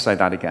ever say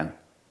that again.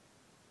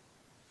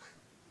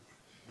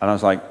 And I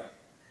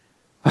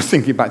was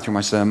thinking back through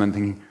my sermon,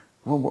 thinking,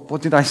 well,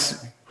 what did I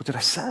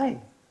say?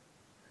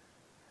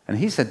 And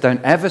he said,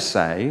 don't ever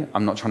say,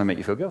 I'm not trying to make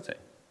you feel guilty.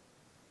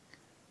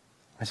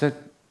 I said,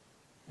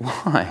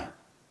 why?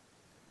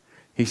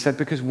 He said,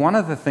 because one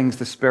of the things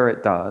the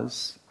Spirit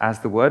does, as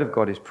the Word of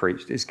God is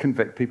preached, is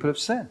convict people of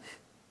sin.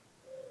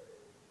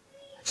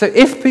 So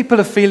if people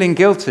are feeling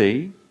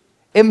guilty,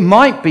 it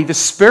might be the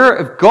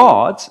Spirit of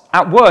God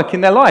at work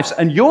in their lives.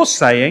 And you're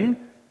saying,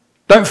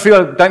 Don't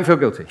feel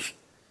guilty.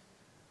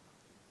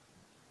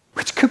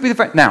 Which could be the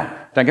fact.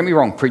 Now, don't get me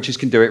wrong, preachers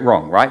can do it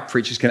wrong, right?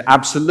 Preachers can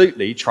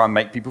absolutely try and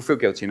make people feel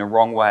guilty in a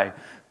wrong way.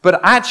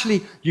 But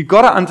actually, you've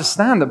got to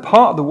understand that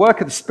part of the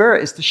work of the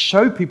Spirit is to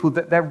show people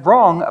that they're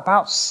wrong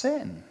about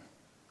sin.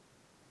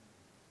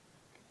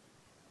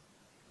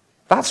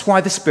 That's why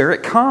the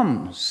Spirit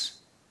comes.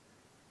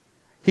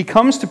 He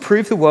comes to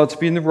prove the world to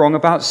be in the wrong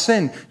about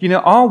sin. You know,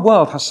 our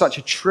world has such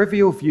a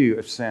trivial view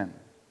of sin.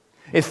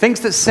 It thinks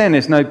that sin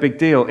is no big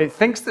deal. It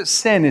thinks that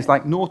sin is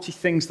like naughty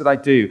things that I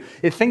do.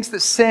 It thinks that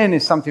sin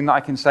is something that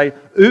I can say,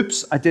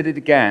 oops, I did it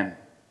again,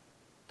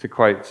 to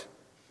quote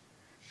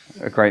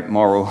a great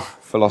moral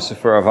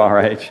philosopher of our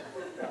age.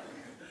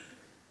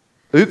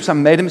 Oops, I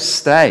made a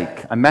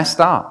mistake. I messed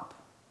up.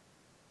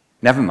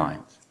 Never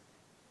mind.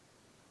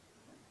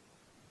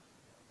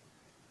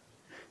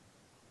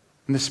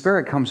 And the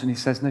Spirit comes and he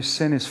says, no,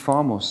 sin is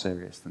far more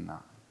serious than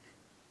that.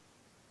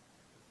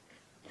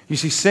 You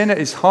see, sin at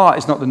its heart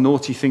is not the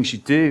naughty things you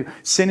do.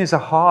 Sin is a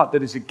heart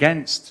that is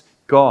against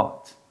God.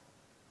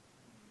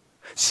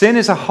 Sin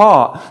is a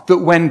heart that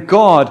when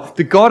God,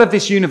 the God of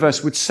this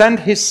universe, would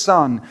send his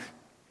Son,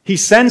 he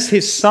sends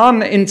his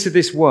Son into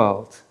this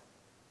world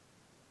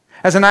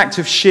as an act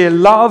of sheer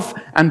love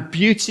and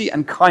beauty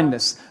and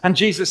kindness. And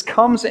Jesus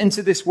comes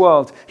into this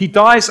world. He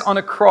dies on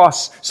a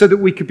cross so that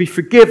we could be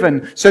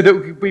forgiven, so that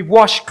we could be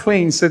washed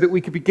clean, so that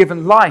we could be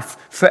given life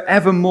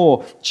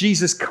forevermore.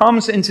 Jesus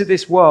comes into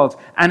this world,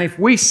 and if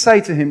we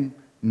say to him,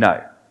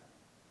 no,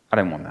 I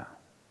don't want that.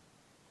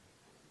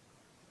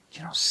 Do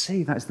you not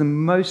see? That is the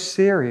most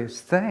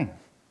serious thing.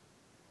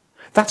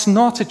 That's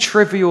not a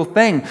trivial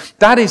thing.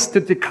 That is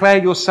to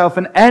declare yourself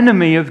an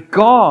enemy of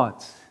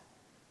God.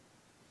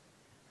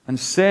 And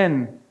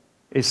sin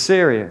is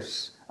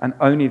serious, and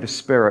only the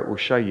Spirit will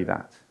show you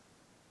that.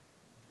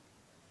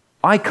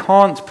 I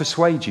can't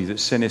persuade you that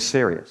sin is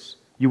serious.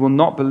 You will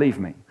not believe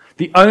me.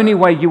 The only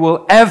way you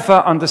will ever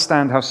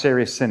understand how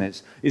serious sin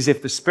is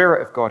if the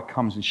Spirit of God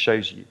comes and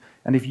shows you.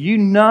 And if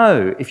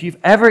you've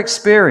ever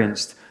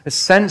experienced a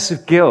sense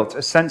of guilt,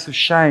 a sense of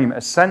shame,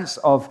 a sense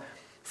of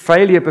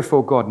failure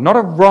before God, not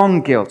a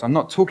wrong guilt, I'm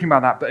not talking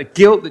about that, but a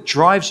guilt that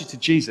drives you to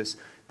Jesus,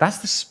 that's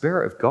the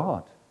Spirit of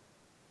God.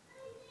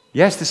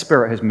 Yes, the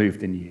Spirit has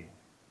moved in you.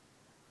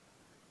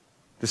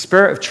 The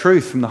Spirit of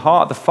truth from the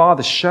heart of the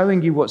Father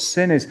showing you what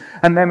sin is.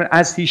 And then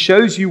as he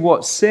shows you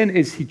what sin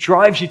is, he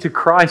drives you to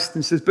Christ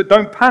and says, but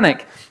don't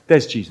panic.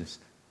 There's Jesus.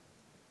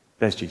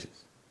 There's Jesus.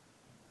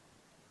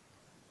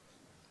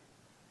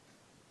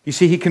 You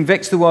see, he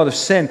convicts the world of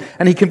sin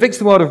and he convicts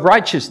the world of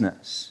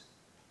righteousness.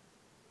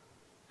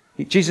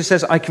 Jesus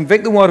says, I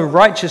convict the world of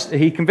righteousness.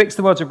 He convicts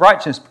the world of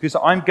righteousness because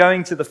I'm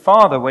going to the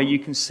Father where you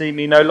can see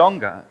me no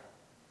longer.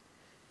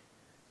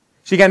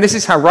 So again, this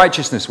is how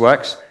righteousness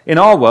works. In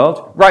our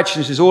world,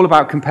 righteousness is all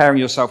about comparing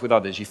yourself with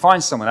others. You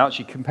find someone else,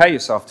 you compare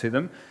yourself to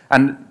them,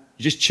 and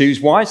you just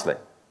choose wisely.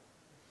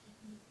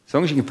 As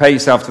long as you compare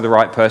yourself to the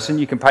right person,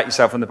 you can pat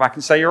yourself on the back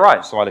and say, you're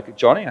right. So I look at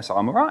Johnny, I say,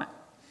 I'm all right.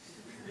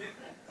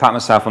 Pat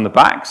myself on the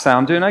back, say,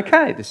 I'm doing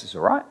okay. This is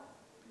all right.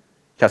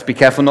 Just be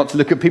careful not to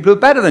look at people who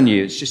are better than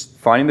you. It's just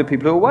finding the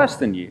people who are worse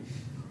than you.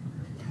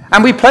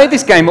 And we play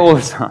this game all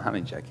the time.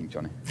 I'm joking,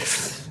 Johnny.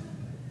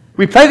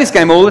 We play this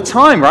game all the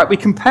time, right? We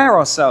compare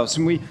ourselves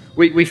and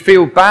we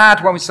feel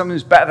bad when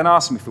someone's better than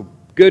us and we feel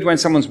good when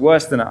someone's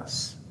worse than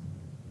us.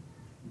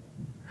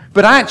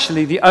 But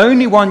actually, the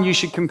only one you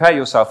should compare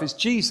yourself is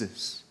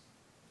Jesus.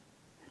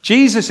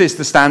 Jesus is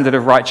the standard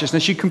of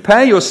righteousness. You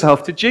compare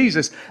yourself to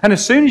Jesus. And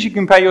as soon as you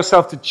compare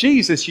yourself to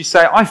Jesus, you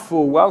say, I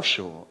fall well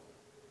short.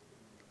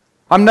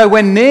 I'm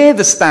nowhere near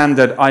the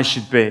standard I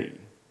should be.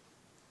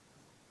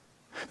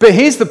 But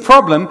here's the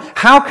problem.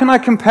 How can I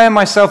compare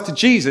myself to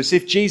Jesus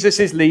if Jesus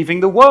is leaving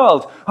the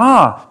world?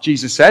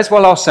 Jesus says,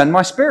 well, I'll send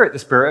my Spirit, the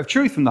Spirit of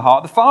truth from the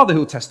heart of the Father who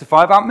will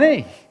testify about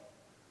me.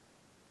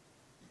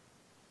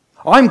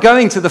 I'm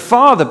going to the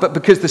Father, but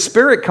because the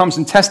Spirit comes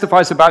and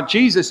testifies about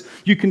Jesus,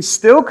 you can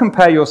still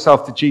compare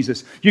yourself to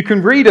Jesus. You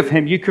can read of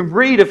him, you can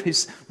read of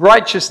his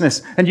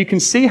righteousness, and you can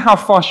see how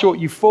far short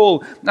you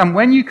fall. And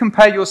when you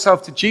compare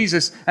yourself to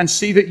Jesus and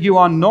see that you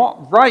are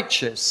not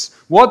righteous,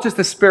 what does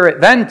the Spirit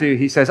then do?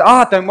 He says,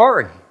 don't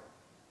worry.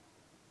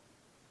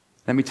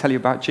 Let me tell you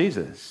about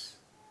Jesus,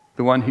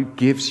 the one who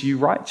gives you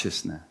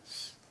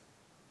righteousness,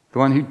 the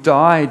one who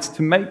died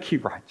to make you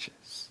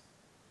righteous.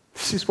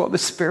 This is what the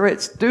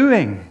Spirit's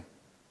doing.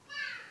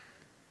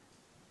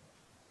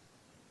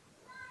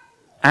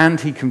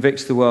 And he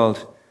convicts the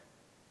world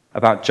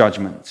about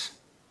judgment,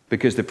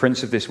 because the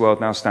prince of this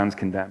world now stands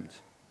condemned.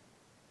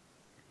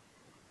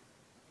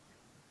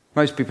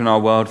 Most people in our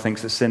world think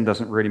that sin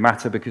doesn't really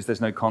matter because there's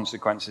no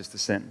consequences to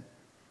sin.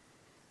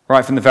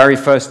 Right from the very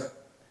first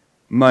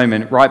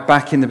moment, right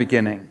back in the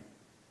beginning,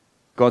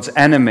 God's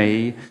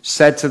enemy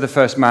said to the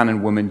first man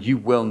and woman, you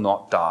will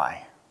not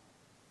die.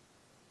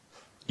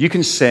 You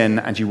can sin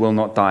and you will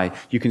not die.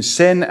 You can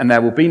sin and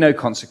there will be no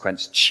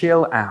consequence.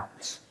 Chill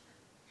out.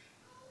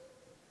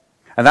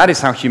 And that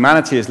is how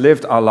humanity has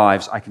lived our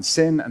lives. I can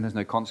sin and there's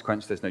no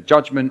consequence, there's no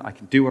judgment, I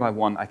can do what I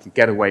want, I can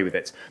get away with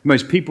it.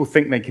 Most people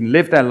think they can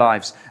live their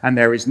lives and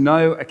there is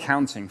no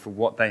accounting for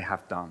what they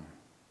have done.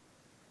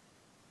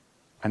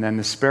 And then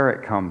the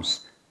Spirit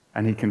comes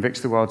and he convicts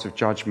the world of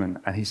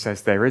judgment and he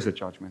says there is a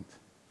judgment.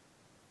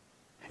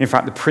 In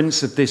fact, the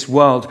prince of this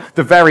world,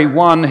 the very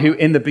one who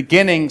in the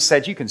beginning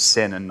said you can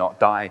sin and not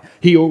die,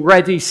 he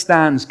already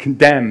stands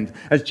condemned.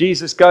 As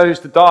Jesus goes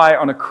to die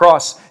on a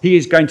cross, he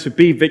is going to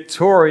be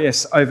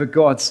victorious over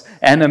God's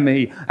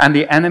enemy, and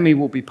the enemy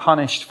will be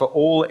punished for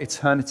all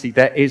eternity.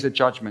 There is a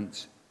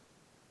judgment.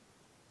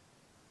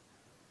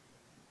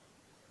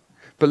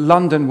 But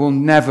London will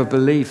never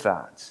believe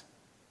that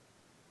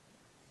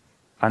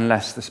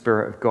unless the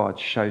Spirit of God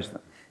shows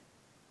them.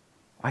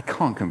 I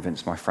can't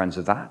convince my friends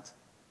of that.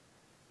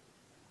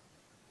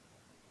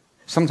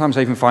 Sometimes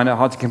I even find it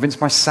hard to convince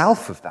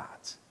myself of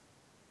that.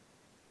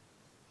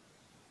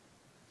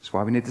 That's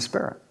why we need the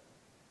Spirit.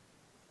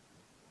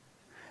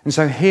 And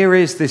so here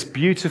is this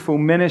beautiful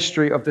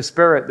ministry of the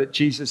Spirit that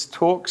Jesus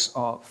talks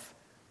of.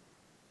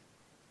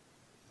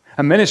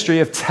 A ministry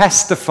of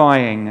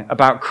testifying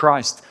about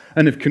Christ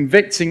and of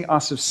convicting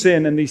us of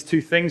sin. And these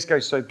two things go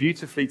so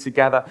beautifully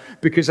together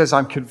because as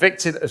I'm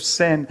convicted of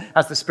sin,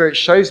 as the Spirit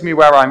shows me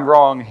where I'm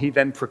wrong, he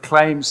then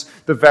proclaims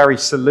the very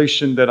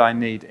solution that I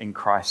need in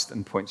Christ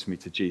and points me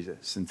to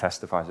Jesus and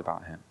testifies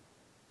about him.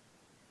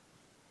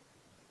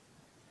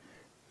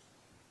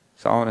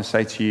 So I want to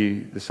say to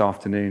you this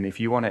afternoon, if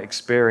you want to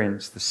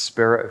experience the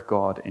Spirit of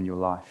God in your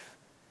life,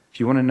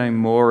 if you want to know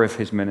more of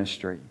his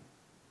ministry,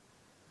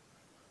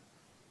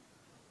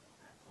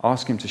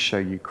 ask him to show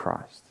you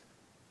Christ.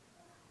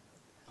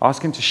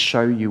 Ask him to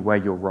show you where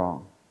you're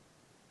wrong.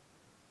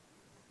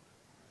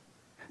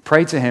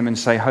 Pray to him and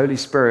say, Holy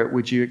Spirit,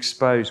 would you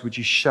expose, would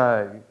you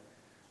show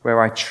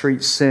where I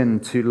treat sin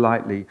too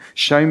lightly?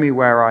 Show me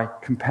where I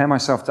compare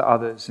myself to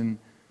others and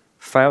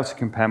fail to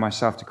compare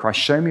myself to Christ.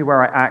 Show me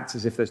where I act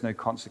as if there's no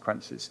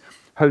consequences.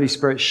 Holy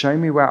Spirit, show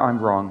me where I'm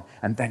wrong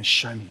and then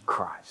show me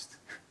Christ.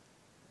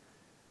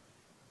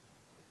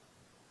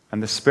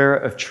 And the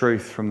Spirit of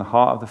truth from the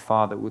heart of the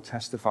Father will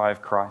testify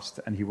of Christ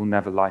and he will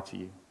never lie to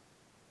you.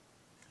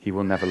 He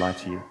will never lie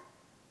to you.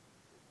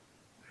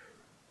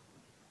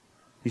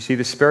 You see,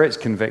 the Spirit's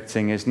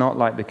convicting is not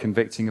like the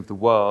convicting of the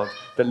world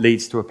that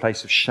leads to a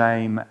place of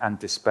shame and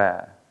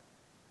despair.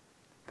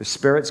 The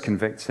Spirit's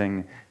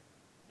convicting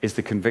is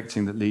the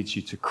convicting that leads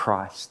you to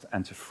Christ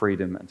and to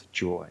freedom and to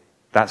joy.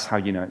 That's how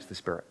you know it's the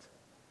Spirit.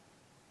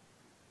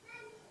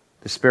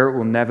 The Spirit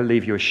will never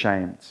leave you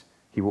ashamed.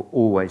 He will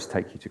always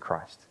take you to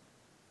Christ.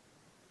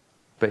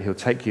 But he'll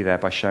take you there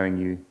by showing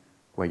you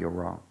where you're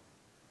wrong.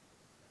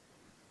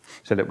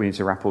 So that we need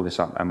to wrap all this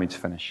up and we need to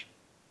finish.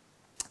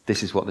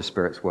 This is what the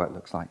Spirit's work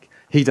looks like.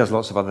 He does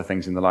lots of other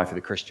things in the life of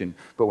the Christian,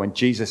 but when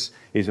Jesus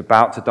is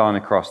about to die on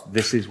the cross,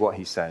 this is what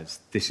he says.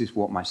 This is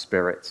what my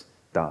Spirit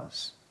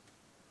does.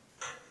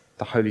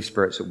 The Holy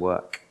Spirit's at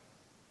work.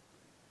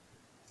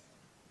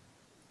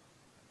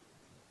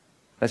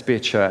 Let's be a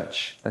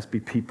church. Let's be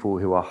people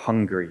who are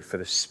hungry for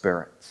the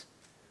Spirit,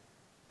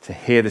 to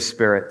hear the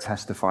Spirit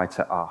testify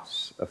to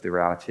us of the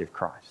reality of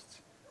Christ.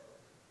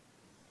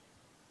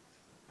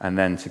 And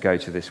then to go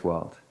to this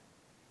world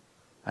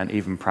and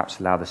even perhaps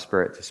allow the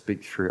Spirit to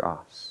speak through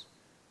us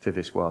to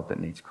this world that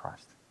needs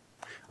Christ.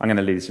 I'm going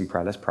to lead us in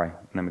prayer. Let's pray,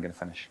 and then we're going to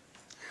finish.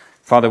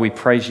 Father, we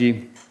praise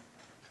you.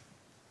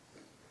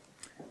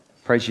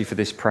 Praise you for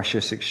this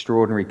precious,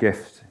 extraordinary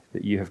gift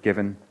that you have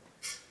given.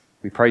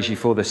 We praise you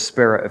for the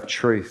Spirit of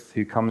truth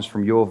who comes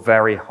from your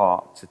very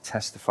heart to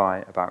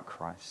testify about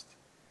Christ.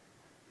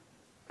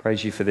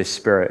 Praise you for this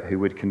Spirit who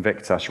would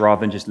convict us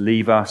rather than just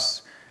leave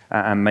us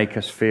and make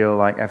us feel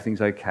like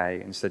everything's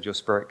okay. Instead, your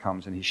Spirit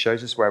comes and he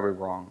shows us where we're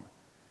wrong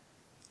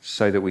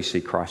so that we see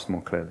Christ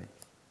more clearly.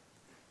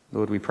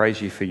 Lord, we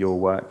praise you for your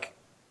work.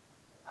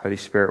 Holy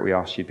Spirit, we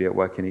ask you to be at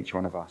work in each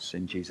one of us.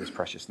 In Jesus'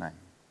 precious name.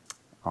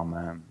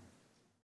 Amen.